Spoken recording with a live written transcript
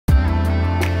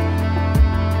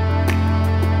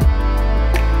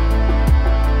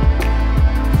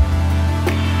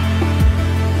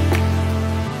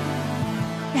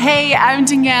Hey, I'm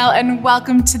Danielle and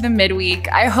welcome to the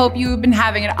midweek. I hope you have been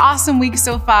having an awesome week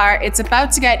so far. It's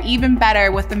about to get even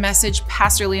better with the message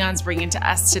Pastor Leon's bringing to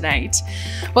us tonight.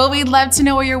 Well, we'd love to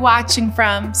know where you're watching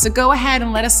from, so go ahead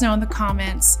and let us know in the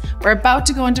comments. We're about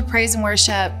to go into praise and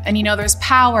worship, and you know there's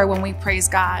power when we praise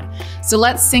God. So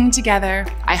let's sing together.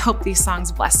 I hope these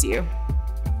songs bless you.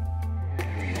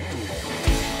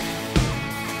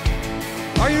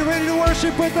 Are you ready to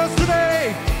worship with us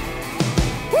today?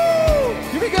 Woo!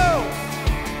 Here we go.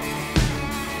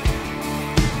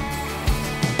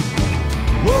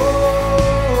 Whoa.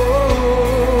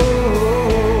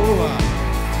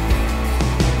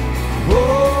 Whoa.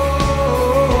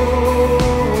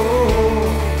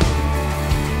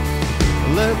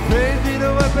 Let praise be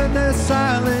the weapon that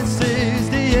silences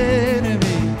the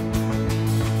enemy.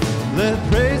 Let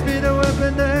praise be the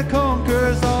weapon that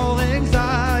conquers all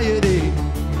anxiety.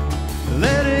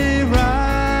 Let it rise,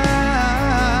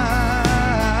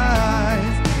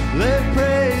 let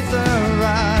praise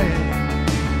arise.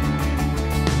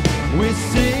 We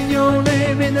sing your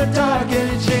name in the dark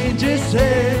and it changes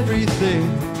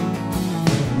everything.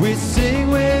 We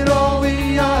sing with all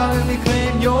we are and we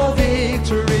claim your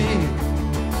victory.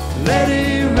 Let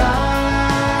it rise,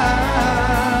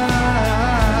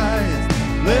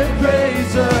 let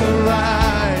praise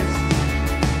arise.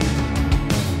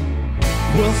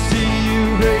 We'll see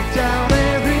you break down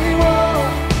every wall.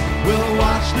 We'll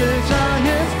watch the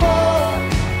giants fall.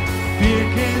 Fear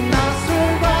cannot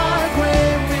survive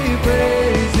when we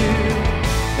praise you.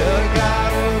 The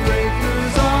God of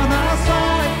breakthroughs on our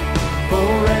side,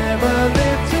 forever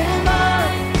lifting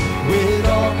high. With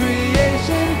all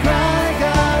creation cry,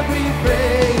 God, we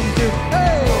praise you.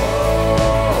 Hey!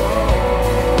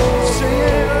 Sing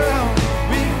it out,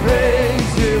 we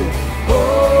praise you.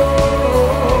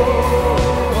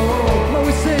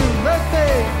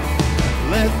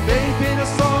 Let faith be the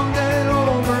song that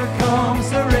overcomes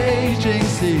the raging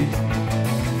sea.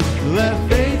 Let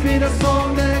faith be the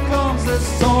song that calms the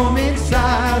storm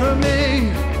inside of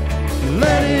me.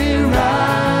 Let it rise.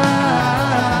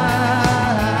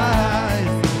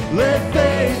 Let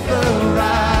faith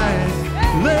arise.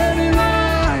 Let it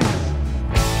rise.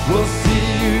 We'll see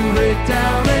you break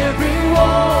down every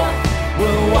wall.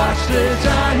 We'll watch the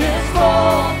giants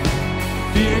fall.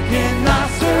 Fear cannot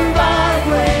survive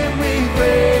when we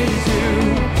praise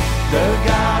you. The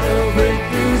God of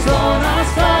breakthroughs on our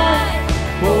side,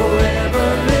 forever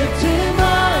lifting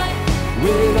high.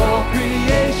 With all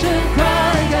creation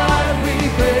cry, God, we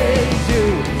praise you.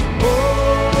 Oh,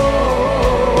 oh,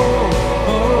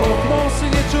 oh, come on,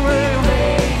 sing it, Joel.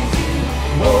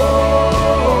 Oh,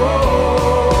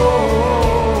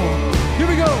 here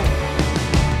we go.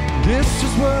 This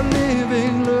is what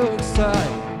living looks like.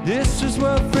 This is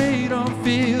what freedom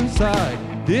feels like.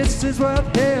 This is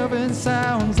what heaven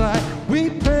sounds like. We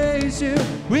praise you,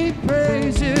 we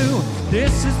praise you.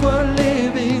 This is what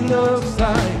living looks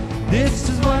like. This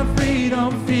is what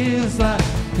freedom feels like.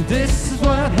 This is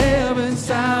what heaven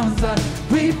sounds like.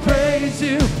 We praise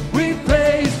you, we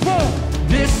praise you.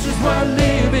 This is what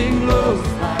living looks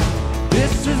like.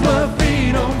 This is what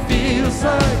freedom feels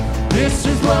like. This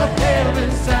is what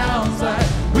heaven sounds like.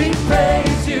 We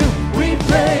praise you, we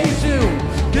praise you.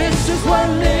 This is what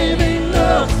living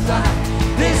looks like.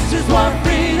 This is what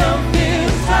freedom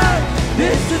feels like.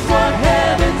 This is what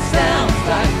heaven sounds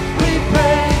like. We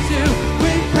praise you,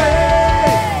 we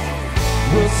praise.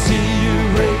 We'll see you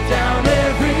break down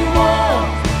every wall.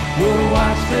 We'll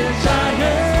watch the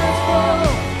giants fall.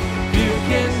 You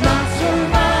cannot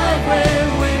survive when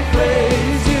we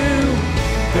praise you.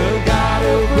 The God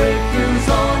of breakthroughs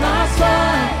on our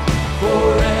side,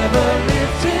 forever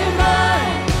lifting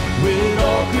high. With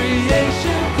all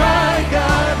creation cry,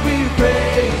 God, we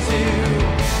praise you.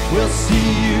 We'll see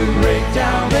you break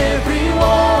down every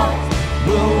wall.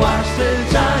 We'll watch the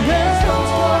giants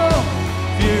fall.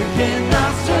 Fear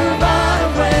cannot survive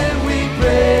when we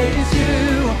praise you.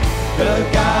 The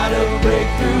God of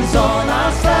breakthroughs on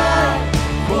our side,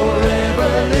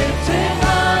 forever lifting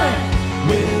high.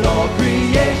 With all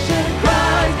creation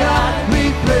cry, God, we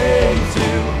praise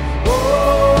you. Oh,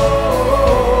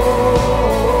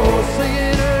 sing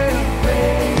it out.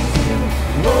 Praise you.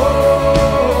 Oh,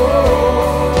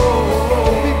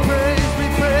 we praise, we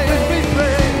praise, we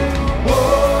praise.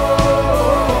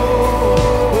 Oh,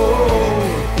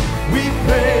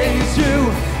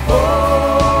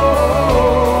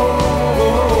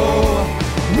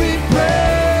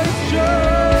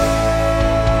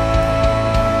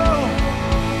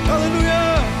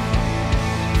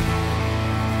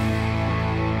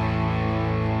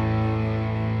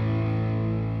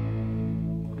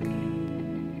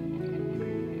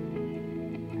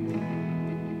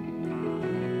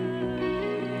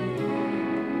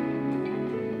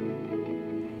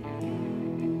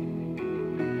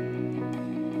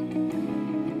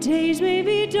 days may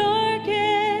be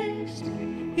darkest,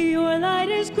 your light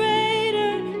is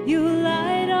greater. You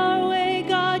light our way,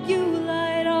 God, you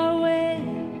light our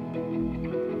way.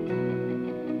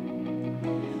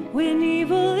 When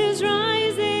evil is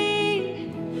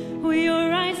rising, we are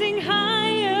rising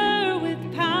higher with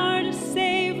power to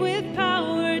save, with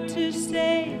power to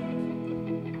save.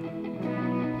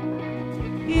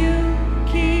 You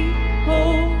keep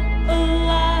hope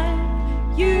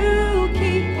alive. You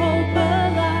keep hope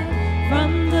alive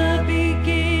from the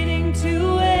beginning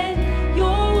to end.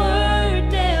 Your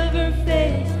word never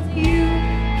fails. You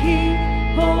keep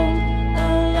hope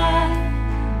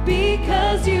alive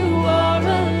because you are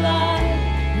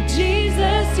alive.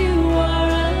 Jesus, you are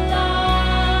alive.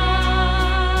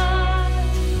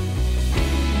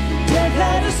 Death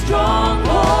had a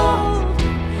stronghold.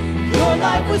 Your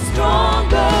life was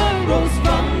stronger. Rose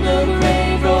from the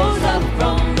grave, rose up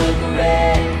from the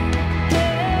grave.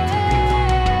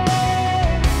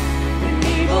 When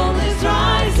evil is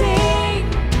rising,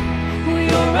 we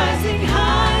are rising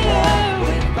higher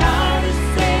with power to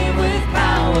save, with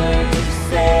power to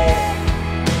save.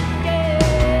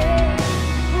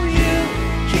 You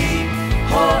keep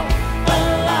hope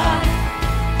alive.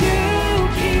 You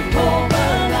keep hope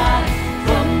alive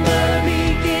from the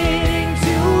beginning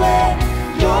to end.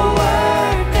 Your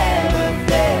word never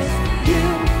fails. You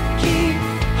keep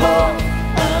hope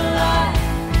alive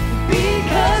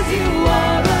because you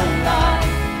are alive.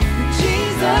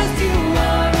 Jesus, you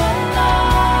are alive.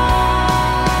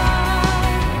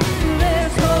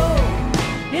 There's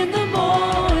hope in the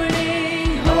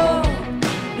morning, hope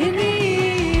in the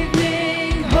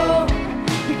evening, hope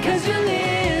because you're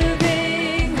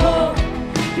living, hope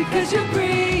because you're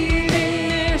breathing.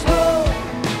 There's hope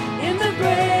in the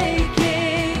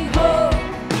breaking, hope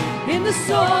in the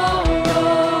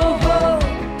sorrow, hope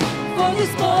for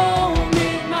this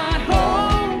moment, my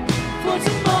hope for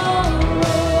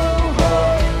tomorrow,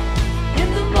 hope in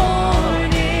the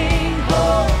morning,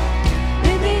 hope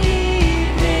in the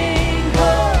evening,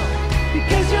 hope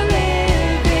because you're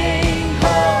living,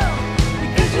 hope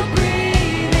because you're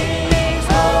breathing,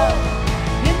 hope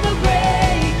in the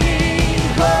breaking,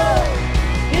 hope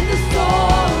in the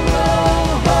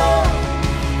sorrow, hope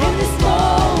in this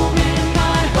moment,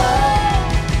 my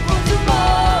hope for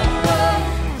tomorrow.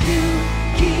 You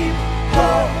keep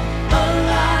hope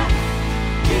alive.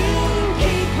 You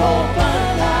keep hope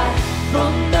alive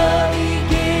from the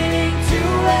beginning to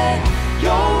end.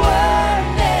 Your word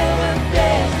never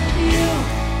fails. You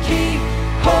keep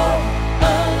hope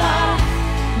alive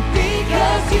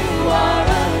because you are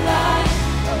alive.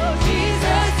 Oh,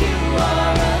 Jesus, you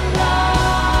are alive.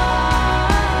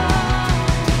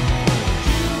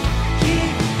 You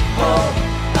keep hope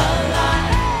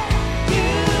alive.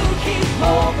 You keep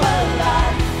hope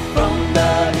alive from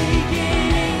the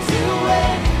beginning to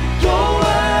end. Your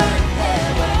word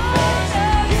never fails.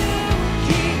 You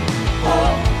keep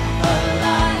hope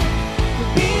alive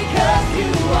because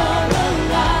you are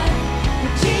alive.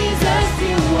 Jesus,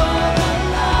 you are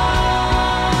alive.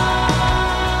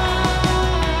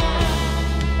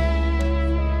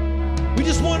 We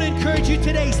just want to encourage you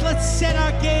today. So let's set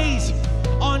our gaze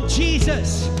on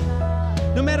Jesus.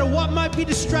 No matter what might be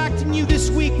distracting you this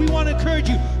week, we want to encourage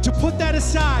you to put that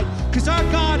aside because our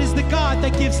God is the God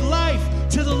that gives life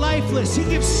to the lifeless. He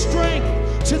gives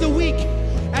strength to the weak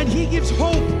and he gives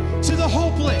hope to the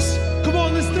hopeless. Come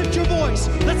on, let's lift your voice.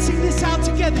 Let's sing this out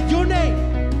together. Your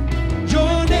name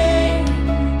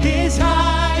is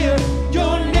higher.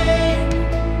 Your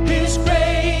name is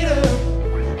greater.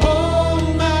 All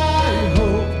my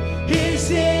hope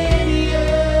is in you.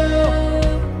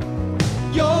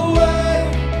 Your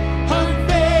word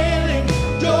unfailing,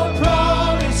 your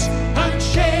promise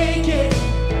unshaken.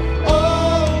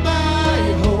 All my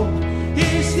hope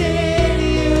is in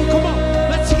you. Come on,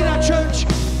 let's sing it out, church.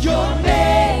 Your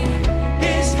name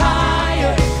is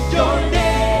higher. Your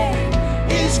name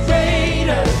is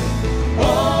greater.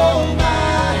 All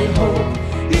my hope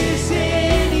is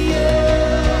in you.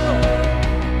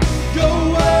 Your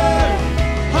word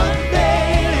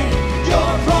unfailing,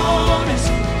 your promise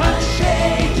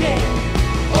unshaken.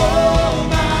 All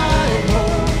my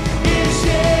hope is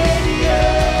in you.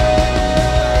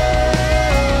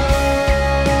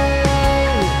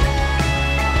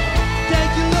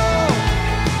 Thank you, Lord.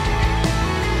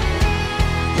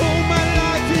 All my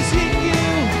life is in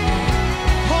you.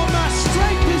 All my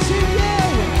strength is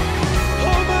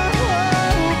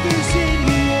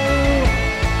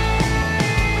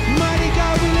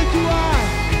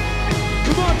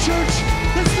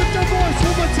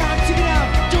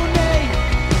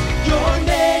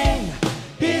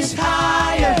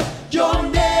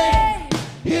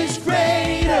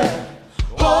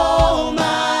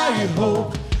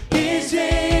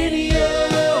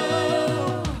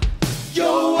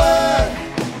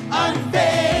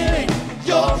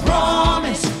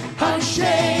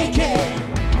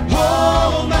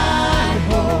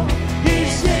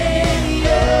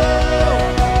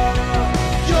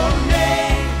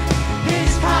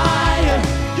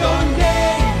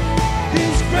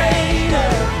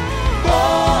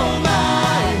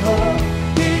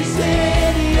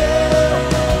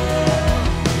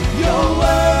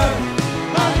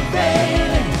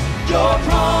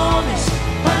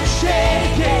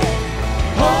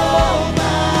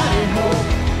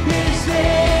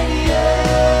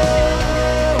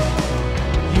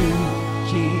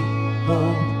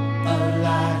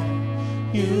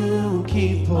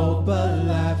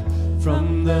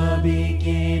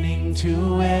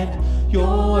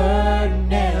Your word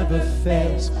never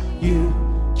fails. You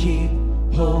keep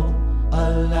hope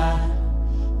alive.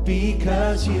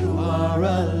 Because you are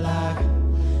alive.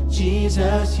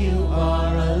 Jesus, you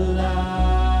are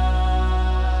alive.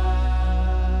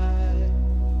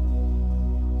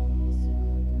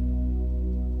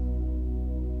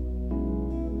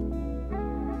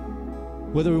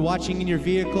 Whether you're watching in your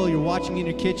vehicle, you're watching in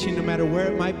your kitchen, no matter where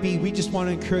it might be, we just want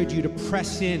to encourage you to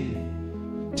press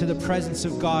in to the presence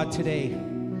of God today,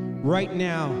 right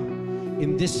now,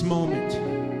 in this moment.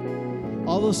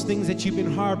 All those things that you've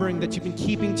been harboring, that you've been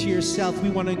keeping to yourself, we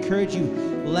want to encourage you,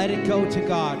 let it go to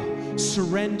God.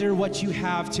 Surrender what you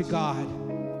have to God.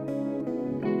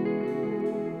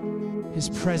 His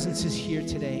presence is here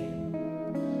today.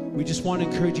 We just want to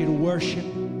encourage you to worship.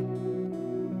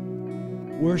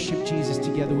 Worship Jesus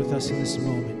together with us in this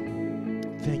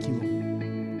moment. Thank you, Lord.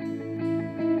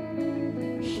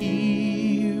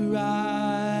 Here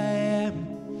I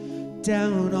am,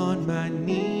 down on my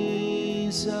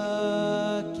knees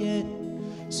again,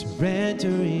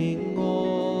 surrendering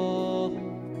all,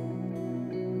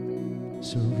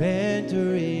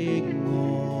 surrendering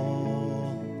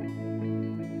all.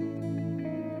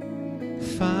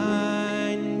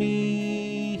 Find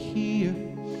me here,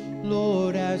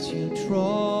 Lord, as you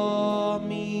draw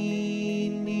me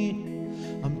near.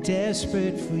 I'm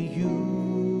desperate for you.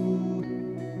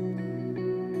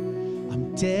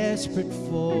 I'm desperate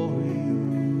for you.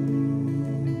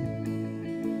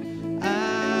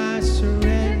 I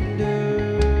surrender.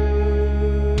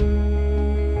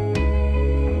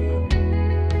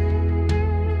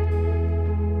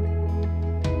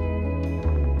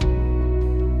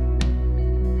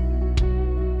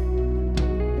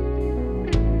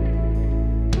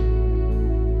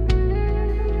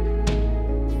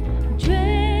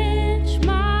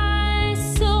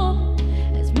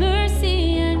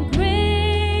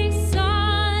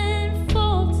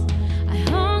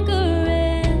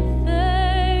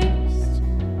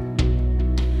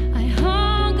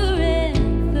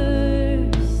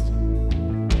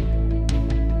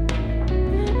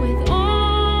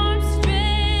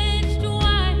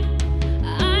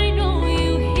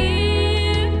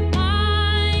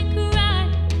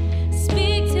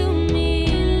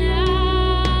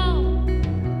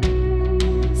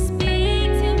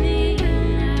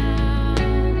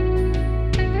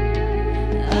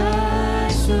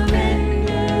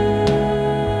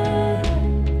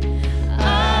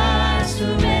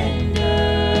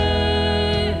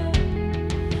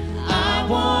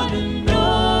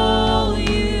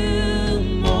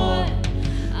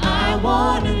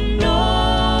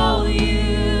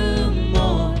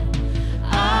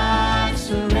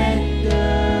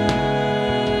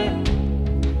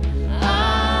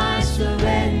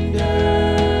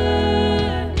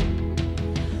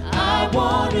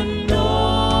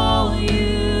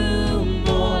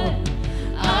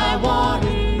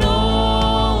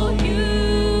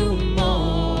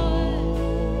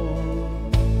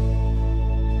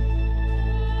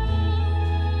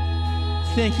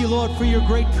 Thank you, Lord, for your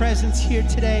great presence here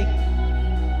today.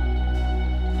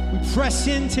 We press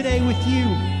in today with you.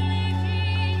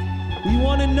 We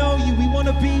want to know you. We want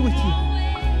to be with you.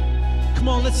 Come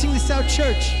on, let's sing this out,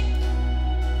 church.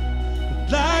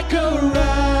 Like a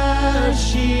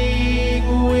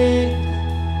rushing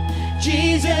wind,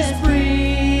 Jesus,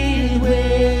 breathe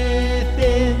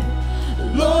within.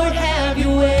 Lord, have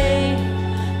your way.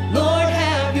 Lord,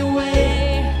 have your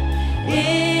way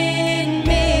in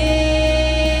me.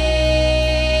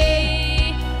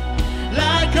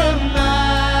 Like a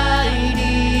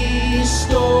mighty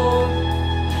storm,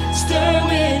 stir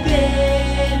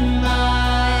within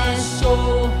my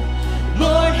soul.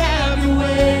 Lord, have your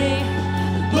way.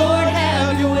 Lord,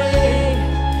 have your way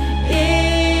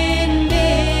in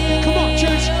me. Come on,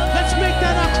 church, let's make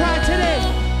that our cry today.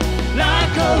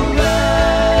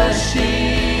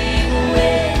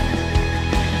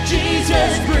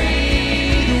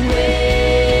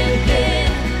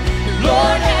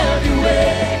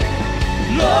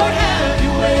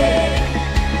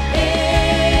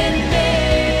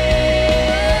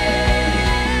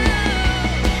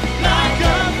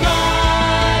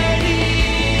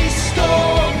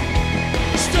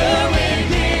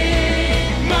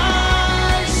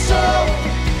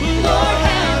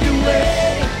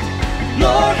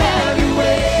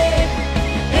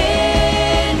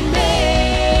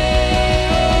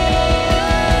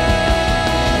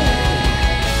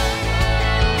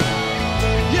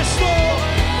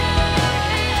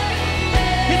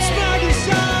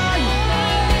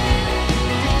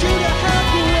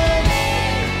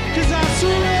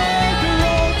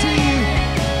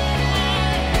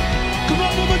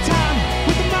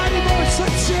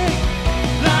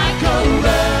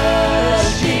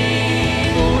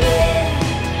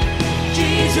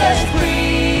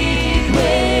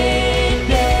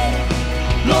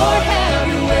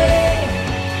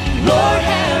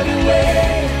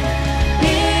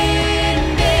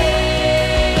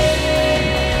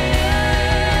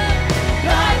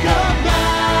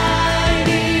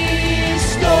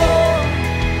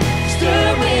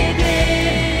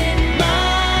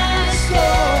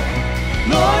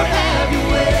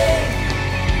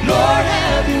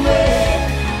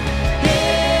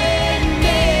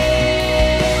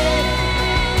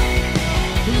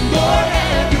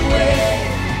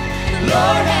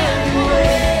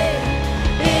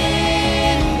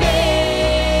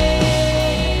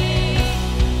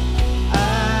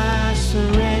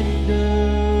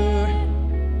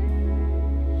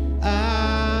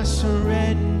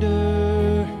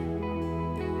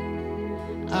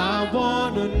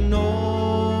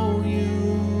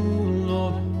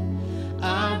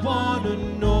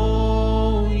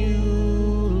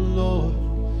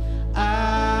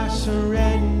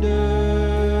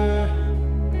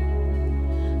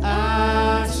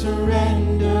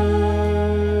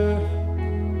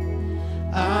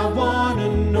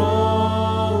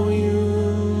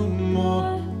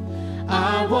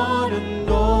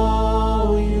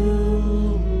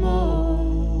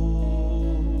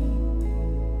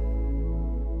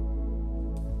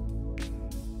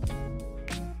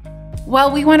 Well,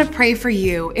 we want to pray for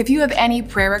you. If you have any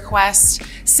prayer requests,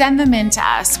 send them in to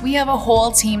us. We have a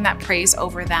whole team that prays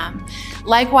over them.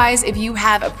 Likewise, if you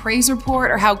have a praise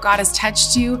report or how God has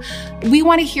touched you, we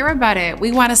want to hear about it.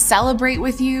 We want to celebrate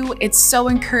with you. It's so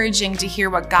encouraging to hear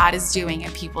what God is doing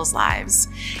in people's lives.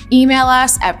 Email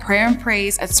us at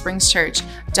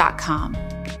prayerandpraise@springschurch.com.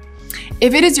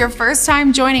 If it is your first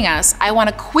time joining us, I want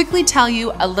to quickly tell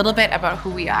you a little bit about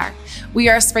who we are. We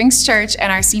are Springs Church,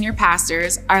 and our senior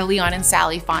pastors are Leon and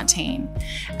Sally Fontaine.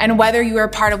 And whether you are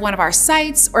part of one of our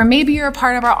sites or maybe you're a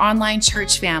part of our online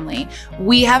church family,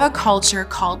 we have a culture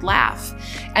called LAUGH,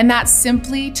 and that's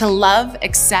simply to love,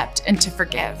 accept, and to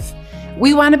forgive.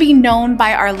 We want to be known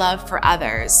by our love for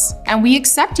others, and we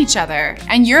accept each other,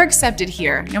 and you're accepted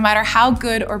here, no matter how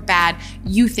good or bad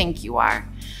you think you are.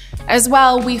 As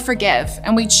well, we forgive,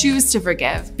 and we choose to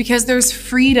forgive because there's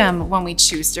freedom when we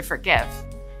choose to forgive.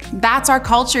 That's our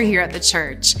culture here at the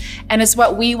church, and it's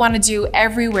what we want to do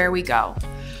everywhere we go.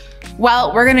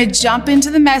 Well, we're going to jump into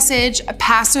the message.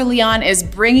 Pastor Leon is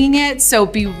bringing it, so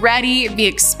be ready, be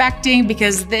expecting,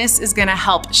 because this is going to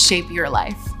help shape your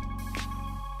life.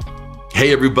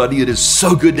 Hey everybody, it is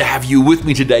so good to have you with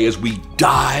me today as we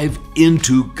dive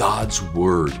into God's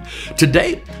Word.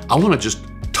 Today, I want to just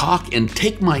talk and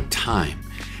take my time.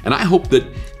 And I hope that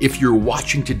if you're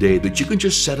watching today, that you can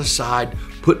just set aside,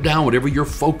 put down whatever you're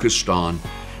focused on,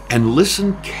 and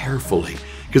listen carefully,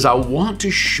 because I want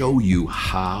to show you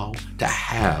how to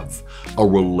have a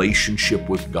relationship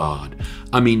with God.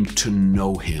 I mean, to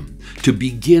know Him, to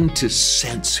begin to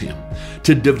sense Him,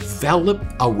 to develop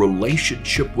a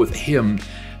relationship with Him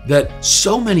that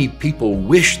so many people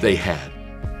wish they had.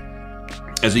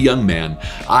 As a young man,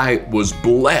 I was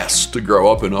blessed to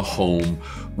grow up in a home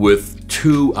with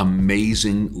two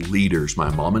amazing leaders, my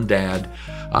mom and dad.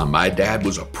 My dad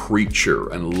was a preacher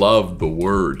and loved the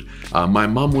Word. My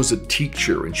mom was a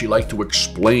teacher and she liked to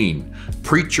explain.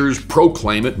 Preachers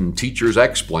proclaim it and teachers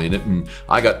explain it, and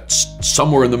I got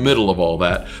somewhere in the middle of all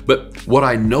that. But what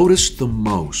I noticed the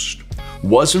most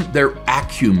wasn't their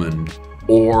acumen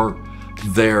or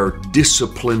their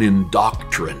discipline in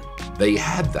doctrine. They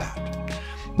had that.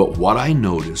 But what I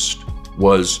noticed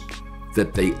was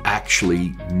that they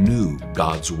actually knew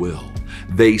God's will.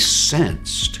 They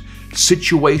sensed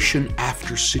situation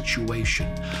after situation.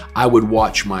 I would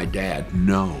watch my dad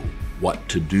know what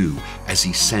to do as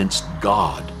he sensed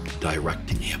God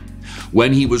directing him.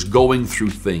 When he was going through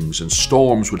things and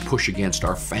storms would push against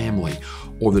our family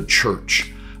or the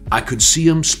church, I could see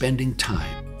him spending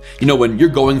time. You know, when you're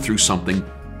going through something,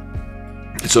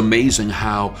 it's amazing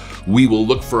how we will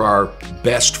look for our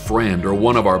best friend or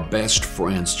one of our best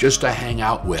friends just to hang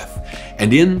out with.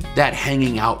 And in that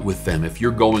hanging out with them, if you're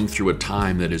going through a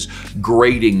time that is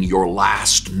grating your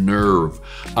last nerve,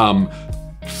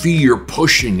 fear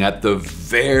pushing at the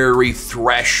very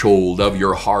threshold of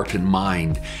your heart and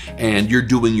mind, and you're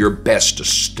doing your best to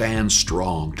stand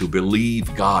strong, to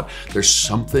believe God, there's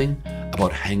something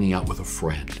about hanging out with a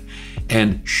friend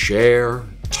and share,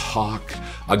 talk,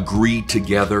 agree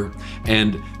together.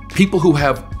 And people who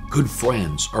have good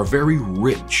friends are very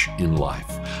rich in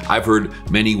life. I've heard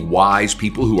many wise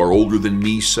people who are older than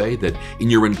me say that in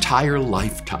your entire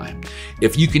lifetime,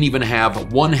 if you can even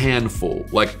have one handful,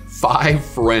 like 5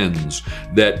 friends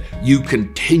that you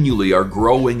continually are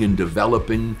growing and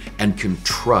developing and can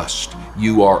trust,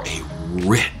 you are a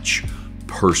rich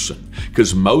person.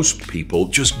 Because most people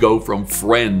just go from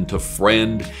friend to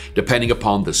friend depending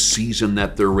upon the season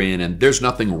that they're in. And there's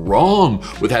nothing wrong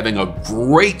with having a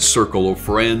great circle of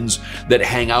friends that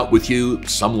hang out with you.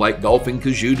 Some like golfing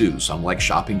because you do. Some like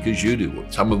shopping because you do.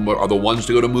 Some of them are the ones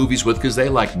to go to movies with because they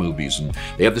like movies and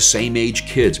they have the same age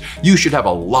kids. You should have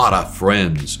a lot of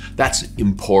friends. That's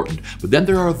important. But then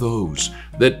there are those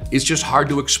that it's just hard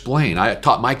to explain. I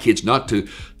taught my kids not to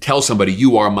tell somebody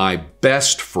you are my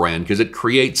best friend because it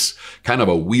creates kind of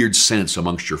a weird sense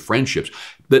amongst your friendships.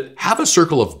 But have a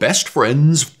circle of best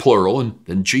friends, plural, and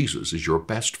then Jesus is your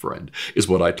best friend, is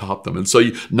what I taught them. And so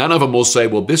none of them will say,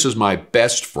 well, this is my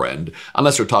best friend,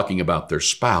 unless they're talking about their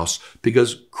spouse,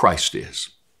 because Christ is.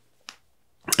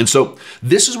 And so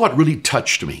this is what really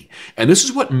touched me. And this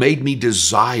is what made me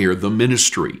desire the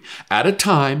ministry at a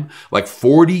time like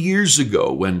 40 years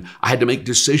ago when I had to make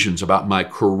decisions about my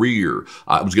career.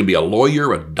 I was going to be a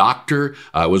lawyer, a doctor.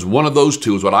 It was one of those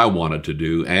two is what I wanted to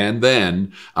do. And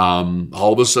then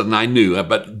all of a sudden I knew,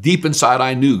 but deep inside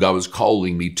I knew God was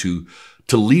calling me to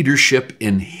leadership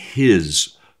in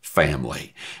His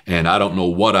family. And I don't know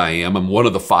what I am. I'm one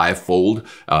of the fivefold.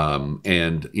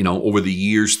 And, you know, over the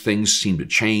years, things seem to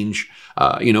change,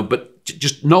 but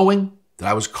just knowing that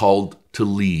I was called to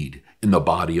lead in the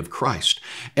body of Christ.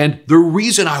 And the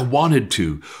reason I wanted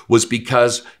to was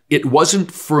because it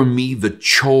wasn't for me the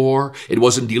chore. It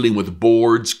wasn't dealing with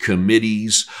boards,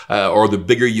 committees, or the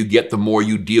bigger you get, the more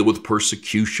you deal with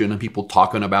persecution and people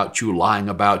talking about you, lying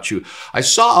about you. I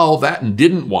saw all that and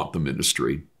didn't want the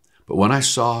ministry. But when I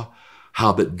saw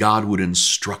how that God would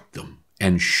instruct them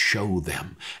and show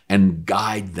them and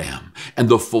guide them, and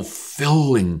the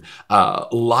fulfilling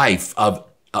life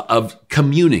of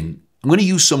communing. I'm going to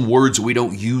use some words we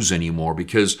don't use anymore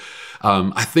because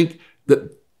I think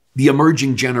that the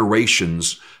emerging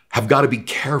generations have got to be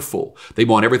careful. They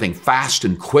want everything fast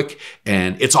and quick,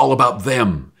 and it's all about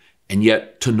them. And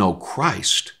yet to know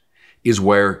Christ is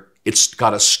where it's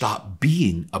got to stop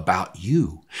being about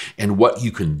you and what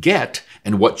you can get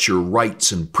and what your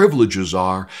rights and privileges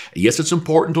are. Yes, it's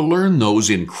important to learn those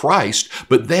in Christ,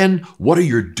 but then what are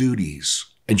your duties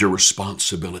and your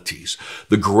responsibilities?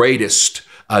 The greatest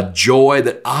joy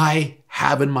that I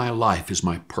have in my life is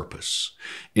my purpose.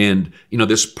 And,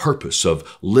 this purpose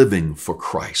of living for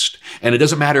Christ. And it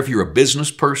doesn't matter if you're a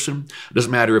business person. It doesn't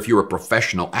matter if you're a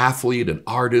professional athlete, an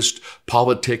artist,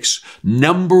 politics.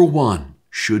 Number one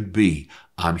should be,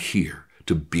 I'm here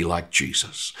to be like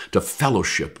Jesus, to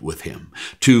fellowship with him,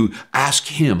 to ask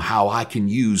him how I can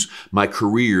use my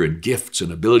career and gifts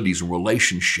and abilities and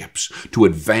relationships to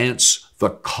advance the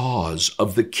cause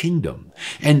of the kingdom.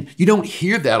 And you don't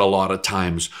hear that a lot of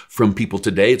times from people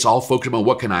today. It's all focused on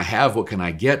what can I have, what can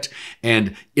I get?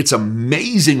 And it's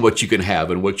amazing what you can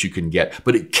have and what you can get,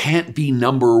 but it can't be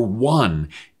number one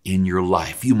in your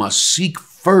life. You must seek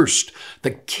first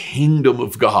the kingdom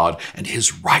of God and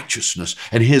his righteousness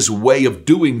and his way of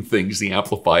doing things. The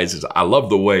Amplified says, I love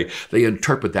the way they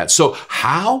interpret that. So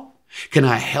how can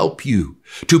I help you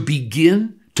to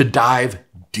begin to dive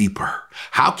deeper?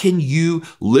 How can you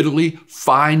literally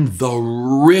find the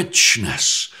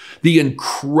richness, the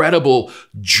incredible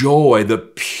joy, the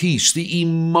peace, the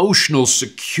emotional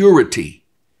security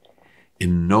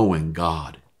in knowing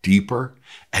God deeper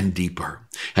and deeper?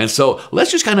 And so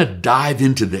let's just kind of dive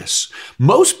into this.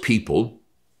 Most people,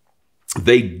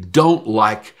 they don't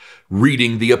like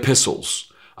reading the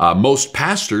epistles. Most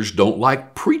pastors don't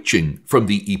like preaching from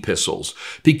the epistles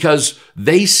because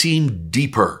they seem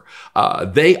deeper.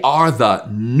 They are the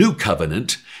new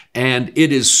covenant, and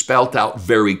it is spelt out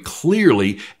very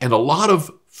clearly, and a lot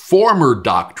of former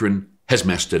doctrine has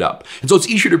messed it up. And so it's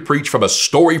easier to preach from a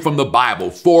story from the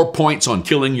Bible, 4 points on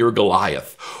killing your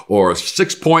Goliath, or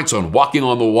 6 points on walking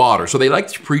on the water. So they like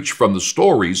to preach from the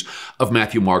stories of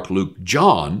Matthew, Mark, Luke,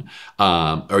 John,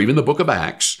 or even the book of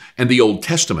Acts and the Old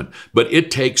Testament. But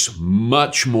it takes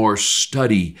much more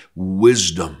study,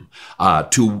 wisdom,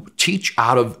 to teach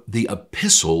out of the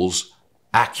epistles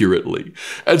accurately.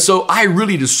 And so I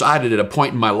really decided at a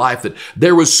point in my life that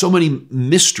there was so many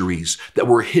mysteries that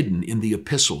were hidden in the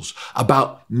epistles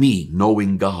about me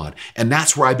knowing God. And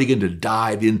that's where I began to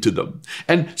dive into them.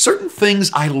 And certain things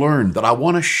I learned that I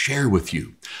want to share with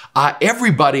you.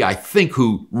 Everybody, I think,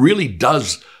 who really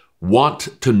does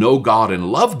want to know God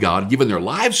and love God, giving their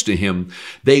lives to him,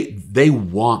 they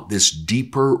want this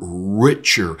deeper,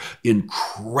 richer,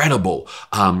 incredible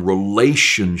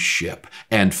relationship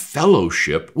and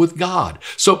fellowship with God.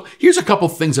 So here's a couple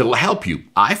things that'll help you.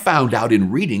 I found out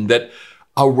in reading that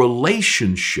a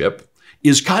relationship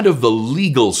is kind of the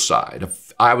legal side.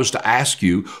 If I was to ask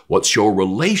you, what's your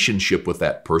relationship with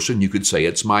that person? You could say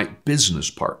it's my business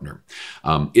partner.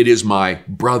 It is my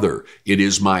brother. It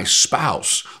is my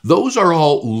spouse. Those are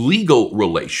all legal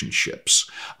relationships.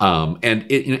 And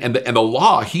the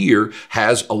law here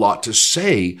has a lot to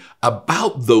say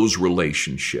about those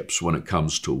relationships when it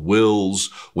comes to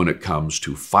wills, when it comes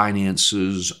to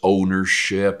finances,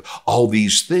 ownership, all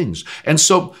these things. And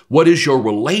so what is your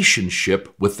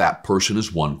relationship with that person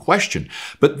is one question.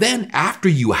 But then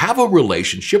after you have a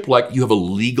relationship, like you have a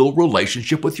legal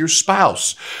relationship with your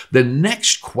spouse, the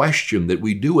next question that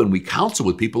we do and we counsel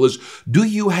with people is, do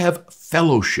you have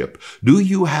fellowship? Do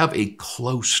you have a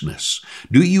closeness?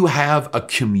 Do you have a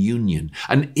communion,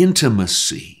 an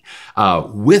intimacy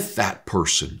with that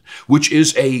person, which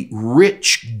is a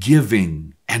rich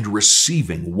giving and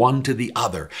receiving one to the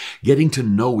other, getting to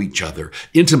know each other.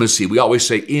 Intimacy, we always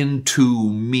say, into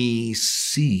me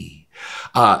see.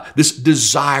 This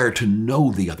desire to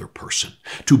know the other person,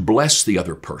 to bless the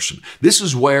other person. This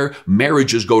is where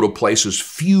marriages go to places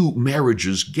few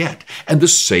marriages get. And the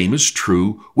same is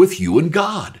true with you and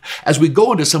God. As we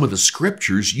go into some of the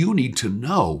scriptures, you need to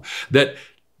know that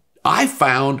I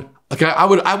found, okay,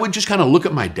 I would just kind of look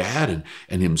at my dad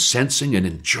and him sensing and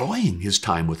enjoying his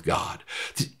time with God.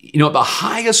 You know, the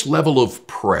highest level of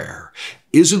prayer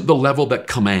isn't the level that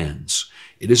commands.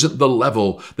 It isn't the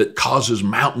level that causes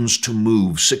mountains to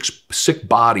move, sick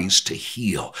bodies to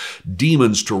heal,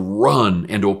 demons to run,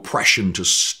 and oppression to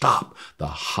stop. The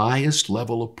highest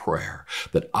level of prayer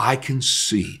that I can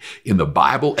see in the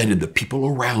Bible and in the people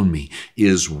around me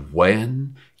is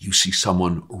when you see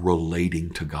someone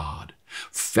relating to God,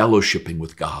 fellowshipping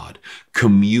with God,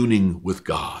 communing with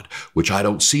God, which I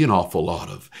don't see an awful lot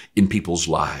of in people's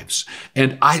lives.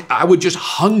 And I would just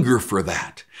hunger for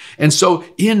that. And so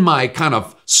in my kind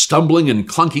of stumbling and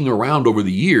clunking around over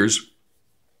the years,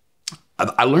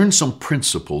 I learned some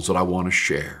principles that I want to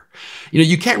share.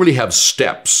 You can't really have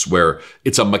steps where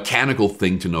it's a mechanical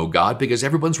thing to know God because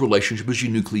everyone's relationship is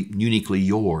uniquely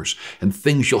yours and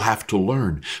things you'll have to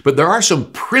learn. But there are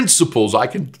some principles I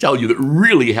can tell you that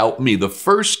really help me. The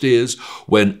first is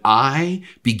when I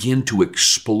begin to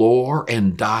explore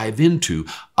and dive into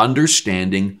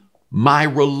understanding my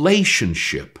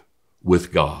relationship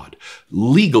with God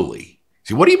legally.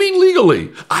 See, what do you mean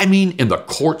legally? I mean in the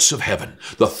courts of heaven,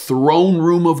 the throne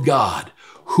room of God.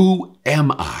 Who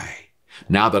am I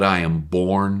now that I am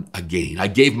born again? I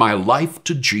gave my life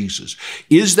to Jesus.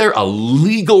 Is there a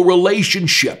legal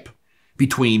relationship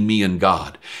between me and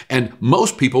God? And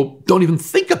most people don't even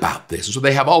think about this. So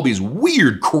they have all these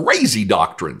weird, crazy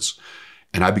doctrines.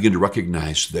 And I begin to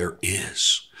recognize there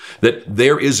is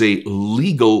a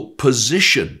legal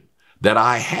position that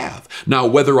I have. Now,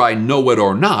 whether I know it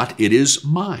or not, it is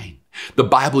mine. The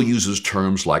Bible uses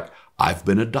terms like I've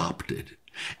been adopted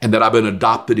and that I've been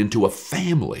adopted into a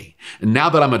family. And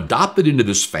now that I'm adopted into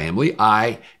this family,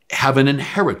 I have an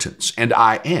inheritance and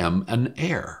I am an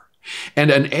heir.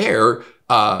 And an heir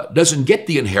doesn't get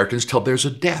the inheritance till there's a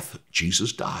death.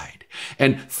 Jesus died.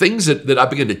 And things that I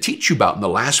began to teach you about in the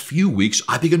last few weeks,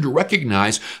 I began to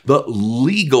recognize the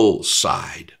legal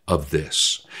side of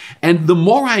this. And the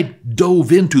more I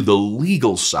dove into the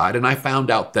legal side, and I found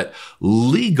out that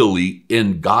legally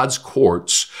in God's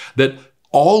courts, that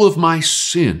all of my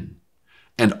sin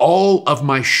and all of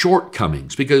my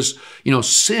shortcomings, because,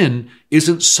 sin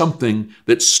isn't something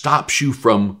that stops you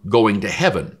from going to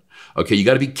heaven. Okay, you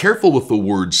got to be careful with the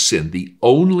word sin. The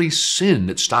only sin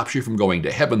that stops you from going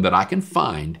to heaven that I can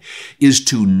find is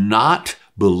to not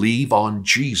believe on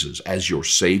Jesus as your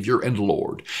Savior and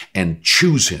Lord and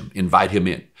choose Him, invite Him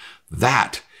in.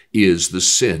 That is the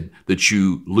sin that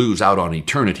you lose out on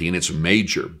eternity, and it's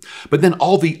major. But then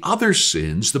all the other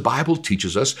sins, the Bible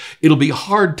teaches us, it'll be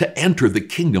hard to enter the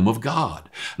kingdom of God.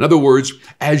 In other words,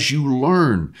 as you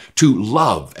learn to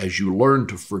love, as you learn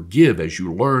to forgive, as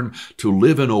you learn to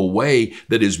live in a way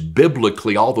that is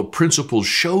biblically, all the principles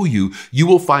show you, you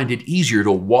will find it easier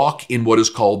to walk in what is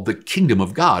called the kingdom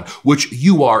of God, which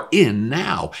you are in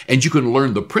now. And you can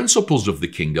learn the principles of the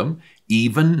kingdom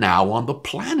even now on the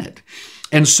planet.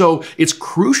 And so it's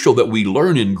crucial that we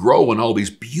learn and grow in all these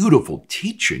beautiful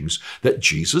teachings that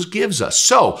Jesus gives us.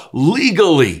 So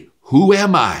legally, who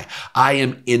am I? I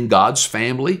am in God's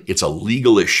family. It's a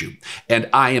legal issue. And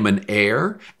I am an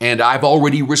heir, and I've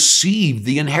already received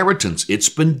the inheritance. It's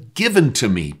been given to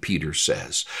me, Peter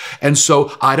says. And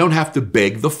so I don't have to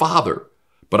beg the Father.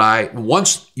 But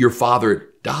once your Father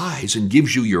dies and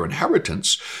gives you your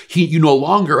inheritance, you no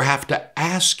longer have to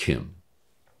ask Him.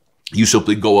 You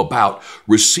simply go about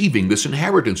receiving this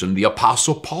inheritance. And the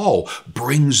Apostle Paul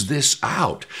brings this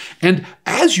out. And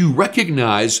as you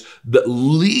recognize the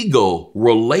legal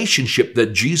relationship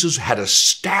that Jesus had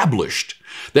established,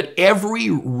 that every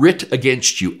writ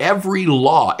against you, every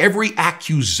law, every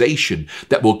accusation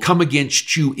that will come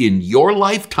against you in your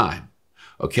lifetime,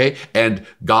 okay, and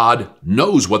God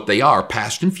knows what they are,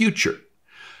 past and future,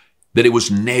 that it was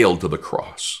nailed to the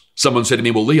cross. Someone said to me,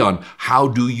 well, Leon, how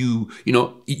do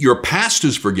your past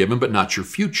is forgiven, but not your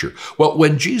future. Well,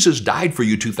 when Jesus died for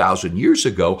you 2,000 years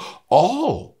ago,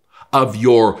 all of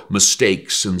your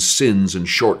mistakes and sins and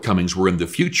shortcomings were in the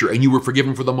future, and you were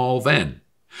forgiven for them all then.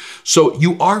 So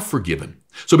you are forgiven.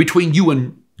 So between you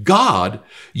and God,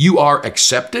 you are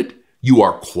accepted, you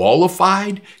are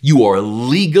qualified, you are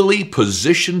legally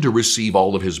positioned to receive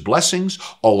all of His blessings,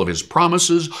 all of His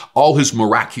promises, all His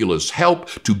miraculous help,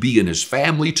 to be in His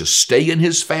family, to stay in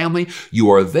His family. You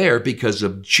are there because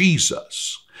of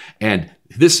Jesus. And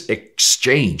this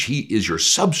exchange, He is your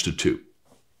substitute.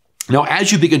 Now,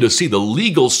 as you begin to see the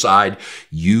legal side,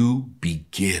 you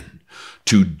begin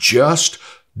to just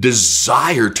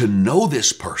desire to know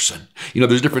this person.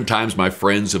 There's different times my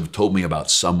friends have told me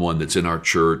about someone that's in our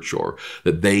church or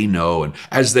that they know. And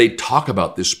as they talk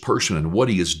about this person and what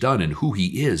he has done and who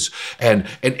he is, and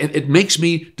it makes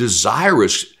me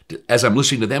desirous as I'm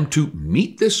listening to them, to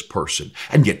meet this person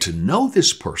and get to know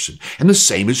this person. And the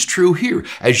same is true here.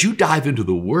 As you dive into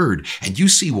the Word and you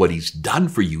see what He's done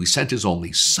for you, He sent His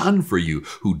only Son for you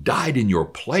who died in your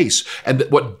place, and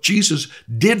that what Jesus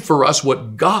did for us,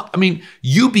 what God,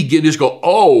 you begin to just go,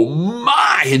 oh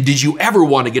my, and did you ever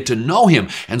want to get to know Him?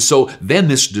 And so then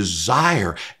this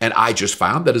desire, and I just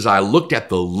found that as I looked at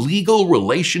the legal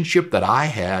relationship that I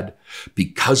had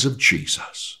because of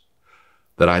Jesus,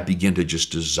 that I begin to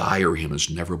just desire Him as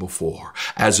never before.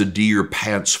 As a deer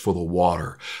pants for the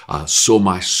water, so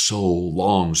my soul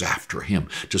longs after Him.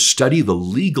 To study the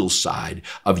legal side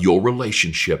of your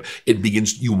relationship, it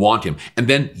begins, you want Him. And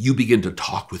then you begin to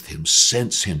talk with Him,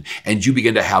 sense Him, and you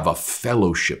begin to have a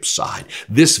fellowship side,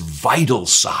 this vital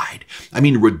side.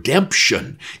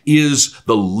 Redemption is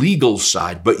the legal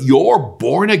side, but your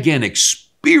born again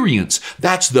experience,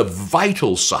 that's the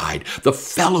vital side, the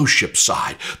fellowship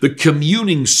side, the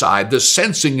communing side, the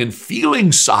sensing and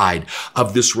feeling side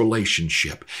of this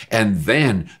relationship. And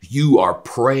then you are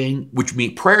praying, which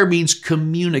means prayer means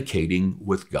communicating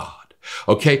with God.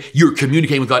 Okay? You're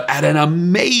communicating with God at an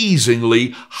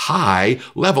amazingly high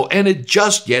level, and it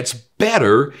just gets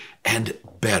better and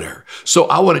better. So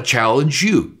I want to challenge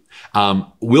you.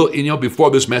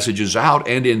 Before this message is out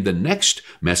and in the next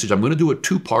message, I'm going to do a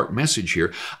 2-part message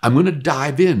here. I'm going to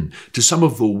dive in to some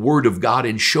of the Word of God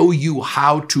and show you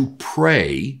how to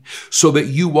pray so that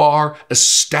you are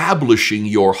establishing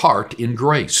your heart in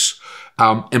grace.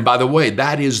 And by the way,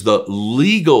 that is the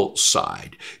legal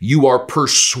side. You are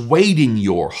persuading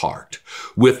your heart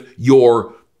with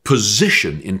your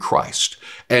position in Christ.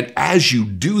 And as you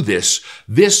do this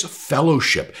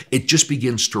fellowship, it just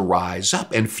begins to rise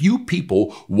up. And few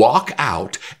people walk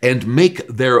out and make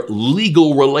their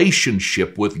legal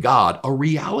relationship with God a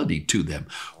reality to them.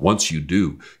 Once you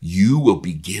do, you will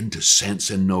begin to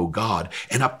sense and know God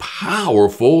in a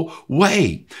powerful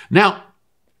way. Now,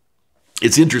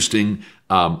 it's interesting,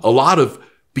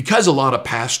 because a lot of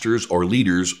pastors or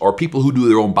leaders or people who do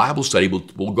their own Bible study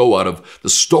will go out of the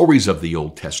stories of the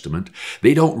Old Testament,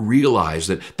 they don't realize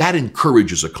that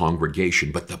encourages a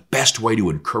congregation. But the best way to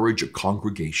encourage a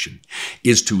congregation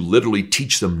is to literally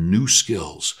teach them new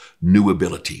skills, new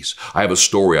abilities. I have a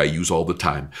story I use all the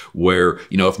time where,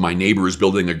 if my neighbor is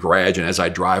building a garage and as I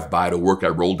drive by to work, I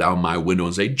roll down my window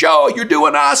and say, Joe, you're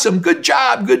doing awesome. Good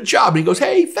job, good job. And he goes,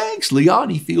 hey, thanks, Leon.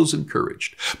 He feels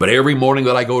encouraged. But every morning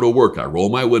that I go to work, I roll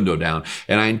my window down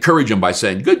and I encourage him by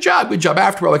saying, good job, good job.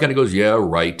 After all, he kind of goes, yeah,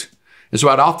 right. And so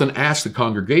I'd often ask the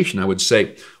congregation, I would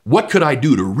say, what could I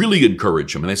do to really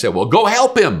encourage him? And they say, well, go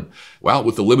help him. Well,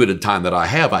 with the limited time that I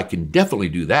have, I can definitely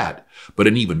do that. But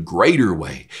an even greater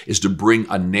way is to bring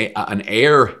an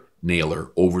air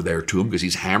nailer over there to him because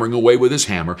he's hammering away with his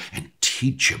hammer and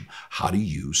teach him how to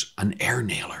use an air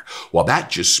nailer. Well, that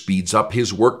just speeds up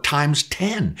his work times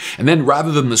 10. And then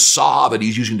rather than the saw that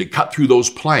he's using to cut through those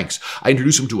planks, I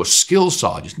introduce him to a skill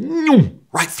saw, just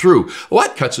right through. Well,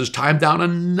 that cuts his time down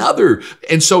another.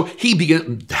 And so he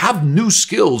begins to have new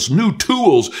skills, new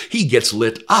tools. He gets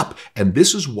lit up. And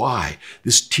this is why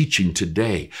this teaching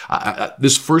today,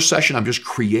 this first session I'm just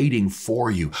creating for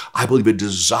you, I believe a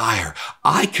desire.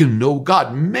 I can know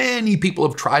God. Many people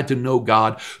have tried to know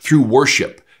God through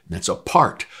worship. That's a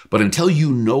part. But until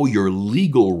you know your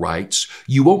legal rights,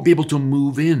 you won't be able to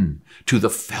move in to the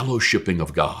fellowshipping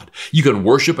of God. You can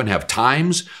worship and have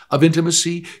times of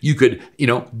intimacy. You could,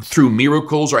 through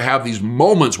miracles or have these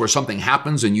moments where something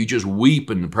happens and you just weep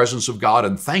in the presence of God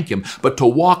and thank Him. But to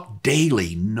walk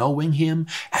daily knowing Him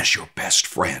as your best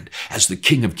friend, as the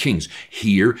King of Kings,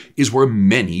 here is where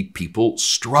many people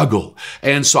struggle.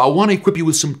 And so I want to equip you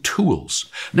with some tools.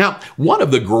 Now, one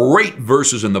of the great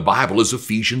verses in the Bible is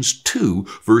Ephesians 2,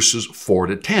 verses 4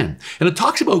 to 10. And it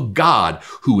talks about God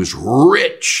who is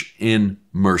rich in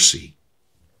mercy,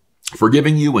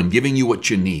 forgiving you and giving you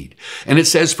what you need. And it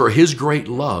says, for His great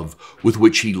love with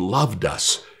which He loved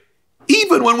us,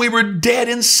 even when we were dead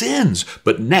in sins.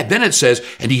 But then it says,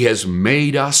 and He has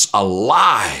made us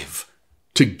alive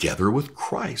together with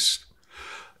Christ.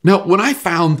 Now, when I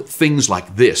found things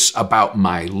like this about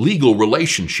my legal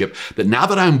relationship, that now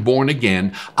that I'm born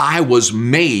again, I was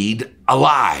made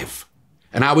alive.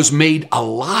 And I was made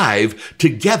alive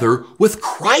together with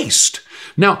Christ.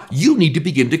 Now, you need to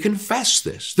begin to confess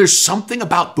this. There's something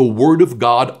about the Word of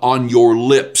God on your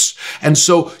lips. And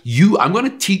so I'm going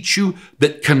to teach you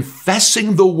that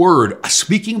confessing the Word,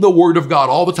 speaking the Word of God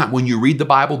all the time, when you read the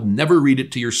Bible, never read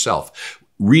it to yourself.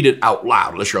 read it out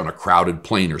loud, unless you're on a crowded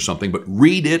plane or something, but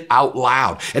read it out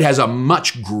loud. It has a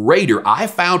much greater, I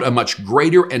found a much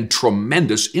greater and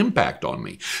tremendous impact on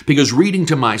me, because reading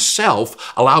to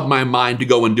myself allowed my mind to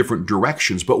go in different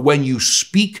directions. But when you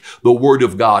speak the Word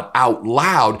of God out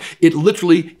loud, it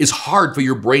literally is hard for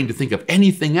your brain to think of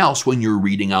anything else when you're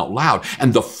reading out loud.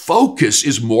 And the focus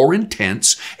is more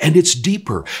intense and it's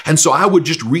deeper. And so I would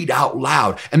just read out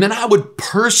loud, and then I would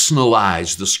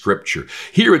personalize the scripture.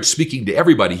 Here it's speaking to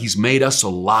everybody. He's made us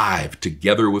alive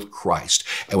together with Christ.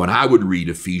 And when I would read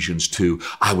Ephesians 2,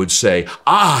 I would say,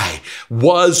 I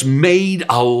was made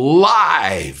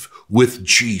alive with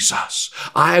Jesus.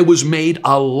 I was made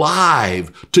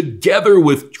alive together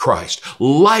with Christ.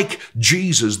 Like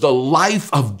Jesus, the life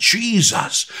of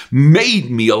Jesus made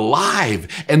me alive.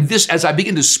 And this, as I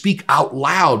begin to speak out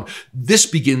loud, this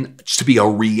begins to be a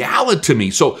reality to me.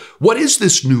 So what is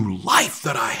this new life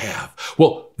that I have?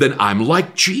 Well, then I'm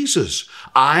like Jesus.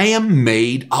 I am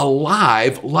made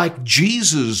alive like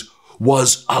Jesus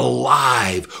was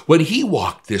alive when he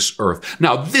walked this earth.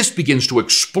 Now, this begins to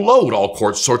explode all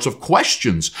sorts of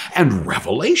questions and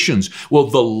revelations. Well,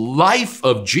 the life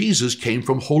of Jesus came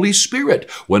from Holy Spirit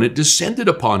when it descended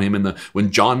upon him when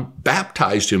John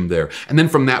baptized him there. And then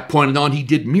from that point on, he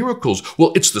did miracles.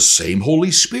 Well, it's the same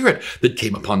Holy Spirit that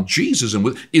came upon Jesus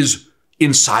and is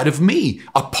inside of me,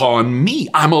 upon me.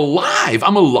 I'm alive.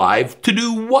 I'm alive to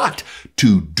do what?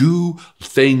 To do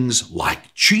things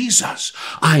like Jesus.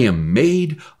 I am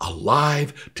made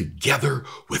alive together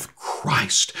with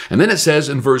Christ. And then it says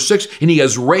in verse 6, and he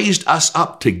has raised us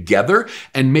up together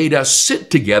and made us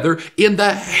sit together in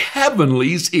the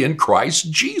heavenlies in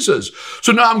Christ Jesus.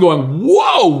 So now I'm going,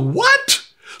 whoa, what?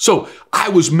 So I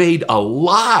was made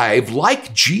alive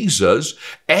like Jesus,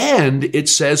 and it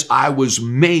says I was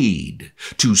made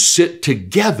to sit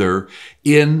together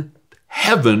in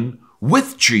heaven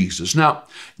with Jesus. Now,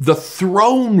 the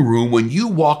throne room, when you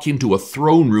walk into a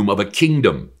throne room of a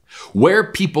kingdom,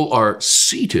 where people are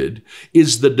seated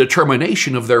is the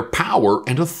determination of their power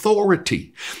and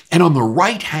authority. And on the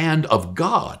right hand of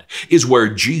God is where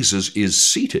Jesus is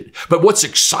seated. But what's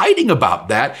exciting about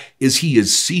that is he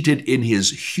is seated in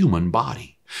his human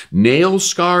body. Nail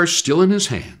scars still in his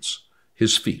hands,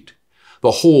 his feet.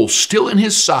 The hole still in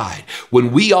his side.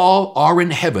 When we all are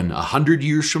in heaven 100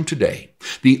 years from today,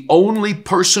 the only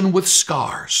person with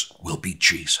scars will be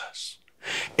Jesus.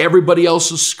 Everybody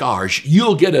else's scars,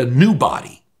 you'll get a new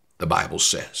body, the Bible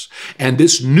says. And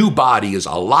this new body is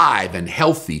alive and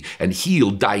healthy and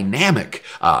healed, dynamic.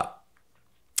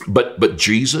 But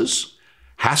Jesus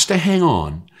has to hang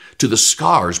on to the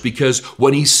scars, because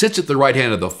when he sits at the right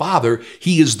hand of the Father,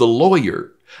 he is the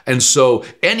lawyer. And so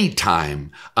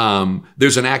anytime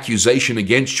there's an accusation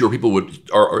against you, or people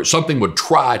or something would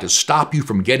try to stop you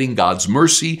from getting God's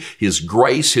mercy, his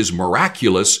grace, his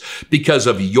miraculous, because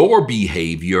of your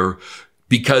behavior,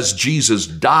 because Jesus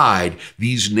died,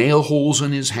 these nail holes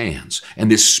in his hands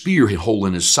and this spear hole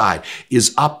in his side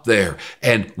is up there,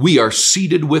 and we are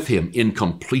seated with him in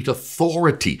complete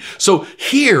authority. So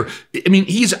here,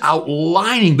 he's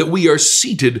outlining that we are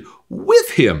seated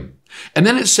with him. And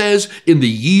then it says, in the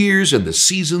years and the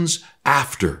seasons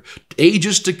after,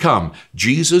 ages to come,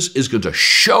 Jesus is going to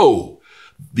show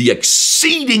the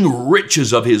exceeding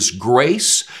riches of his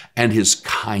grace and his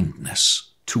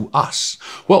kindness to us.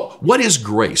 Well, what is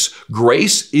grace?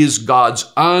 Grace is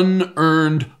God's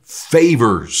unearned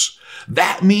favors.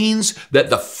 That means that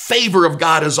the favor of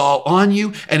God is all on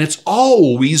you, and it's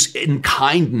always in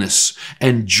kindness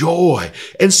and joy.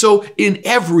 And so in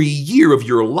every year of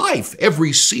your life,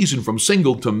 every season from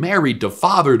single to married to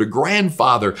father to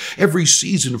grandfather, every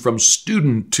season from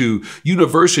student to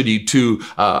university to,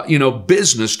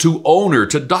 business to owner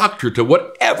to doctor to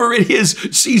whatever it is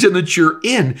season that you're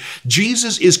in,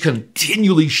 Jesus is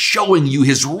continually showing you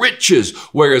his riches.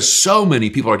 Whereas so many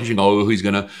people are teaching, he's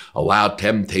going to allow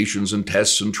temptations and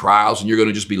tests and trials, and you're going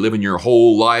to just be living your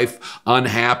whole life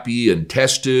unhappy and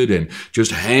tested and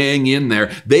just hang in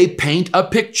there. They paint a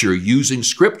picture using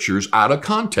scriptures out of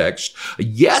context.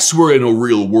 Yes, we're in a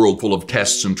real world full of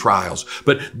tests and trials,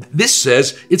 but this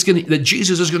says that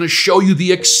Jesus is going to show you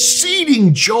the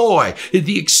exceeding joy,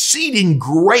 the exceeding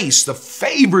grace, the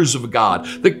favors of God,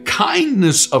 the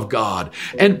kindness of God.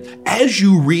 And as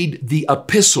you read the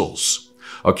epistles,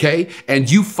 okay, and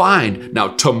you find now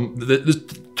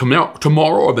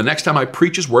tomorrow or the next time I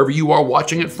preach this, wherever you are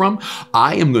watching it from,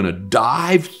 I am going to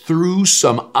dive through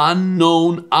some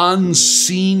unknown,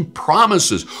 unseen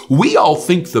promises. We all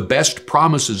think the best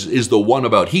promises is the one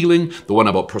about healing, the one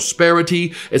about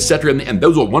prosperity, etc. And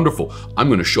those are wonderful. I'm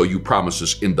going to show you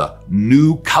promises in the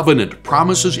New Covenant,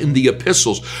 promises in the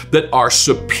epistles that are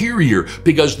superior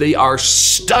because they are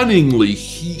stunningly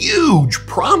huge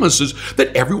promises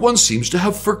that everyone seems to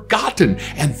have forgotten.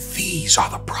 And these are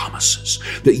the promises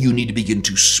that you need to begin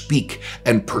to speak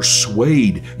and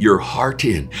persuade your heart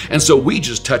in. And so we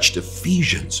just touched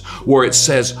Ephesians, where it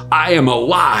says, I am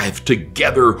alive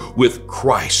together with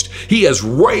Christ. He has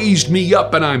raised me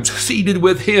up and I'm seated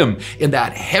with him in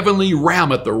that heavenly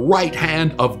realm at the right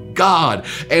hand of God.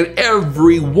 And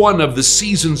every one of the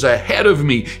seasons ahead of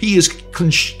me, he is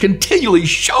continually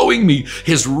showing me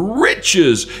his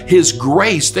riches, his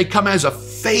grace. They come as a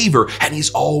favor, and he's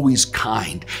always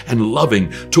kind and loving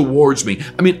towards me.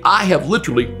 I mean, I have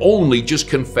literally only just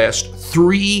confessed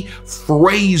 3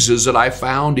 phrases that I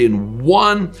found in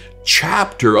one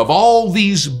chapter of all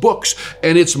these books,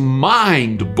 and it's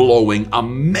mind-blowing,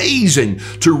 amazing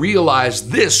to realize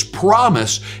this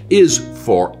promise is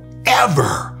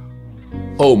forever.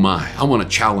 Oh my, I want to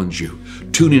challenge you.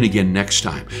 Tune in again next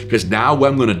time, because now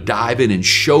I'm going to dive in and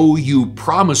show you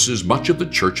promises much of the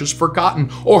church has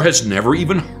forgotten or has never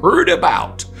even heard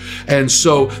about. And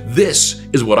so this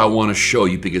is what I want to show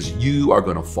you, because you are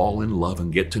going to fall in love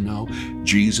and get to know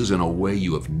Jesus in a way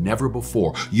you have never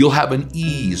before. You'll have an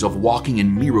ease of walking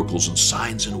in miracles and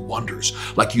signs and wonders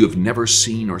like you have never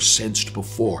seen or sensed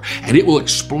before. And it will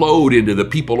explode into the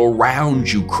people around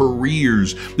you,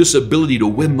 careers, this ability to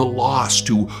win the lost,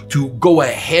 to go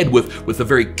ahead with the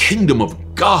very kingdom of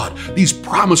God. These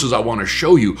promises I want to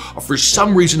show you for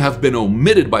some reason have been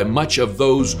omitted by much of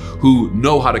those who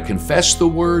know how to confess the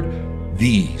word.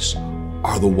 These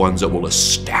are the ones that will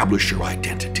establish your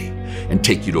identity and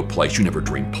take you to a place you never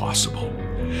dreamed possible.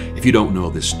 If you don't know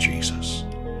this Jesus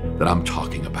that I'm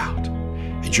talking about,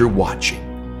 and you're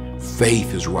watching,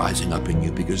 faith is rising up in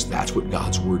you, because that's what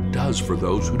God's word does for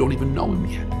those who don't even know him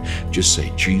yet. Just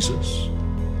say, Jesus,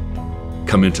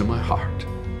 come into my heart.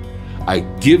 I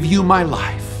give you my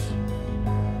life.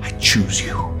 I choose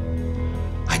you.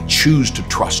 I choose to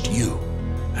trust you,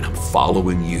 and I'm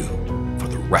following you for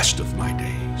the rest of my days.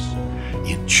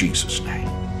 In Jesus' name,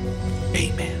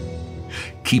 amen.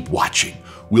 Keep watching.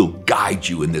 We'll guide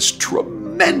you in this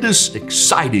tremendous,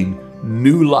 exciting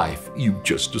new life you've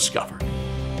just discovered.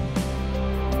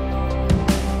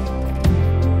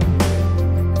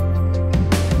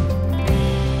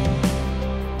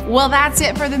 Well, that's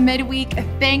it for the midweek.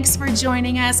 Thanks for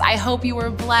joining us. I hope you were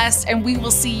blessed, and we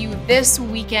will see you this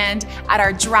weekend at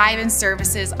our drive-in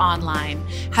services online.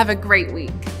 Have a great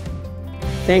week.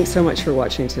 Thanks so much for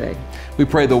watching today. We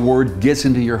pray the word gets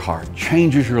into your heart,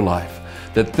 changes your life,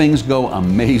 that things go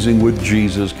amazing with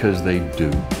Jesus, because they do.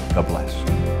 God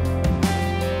bless.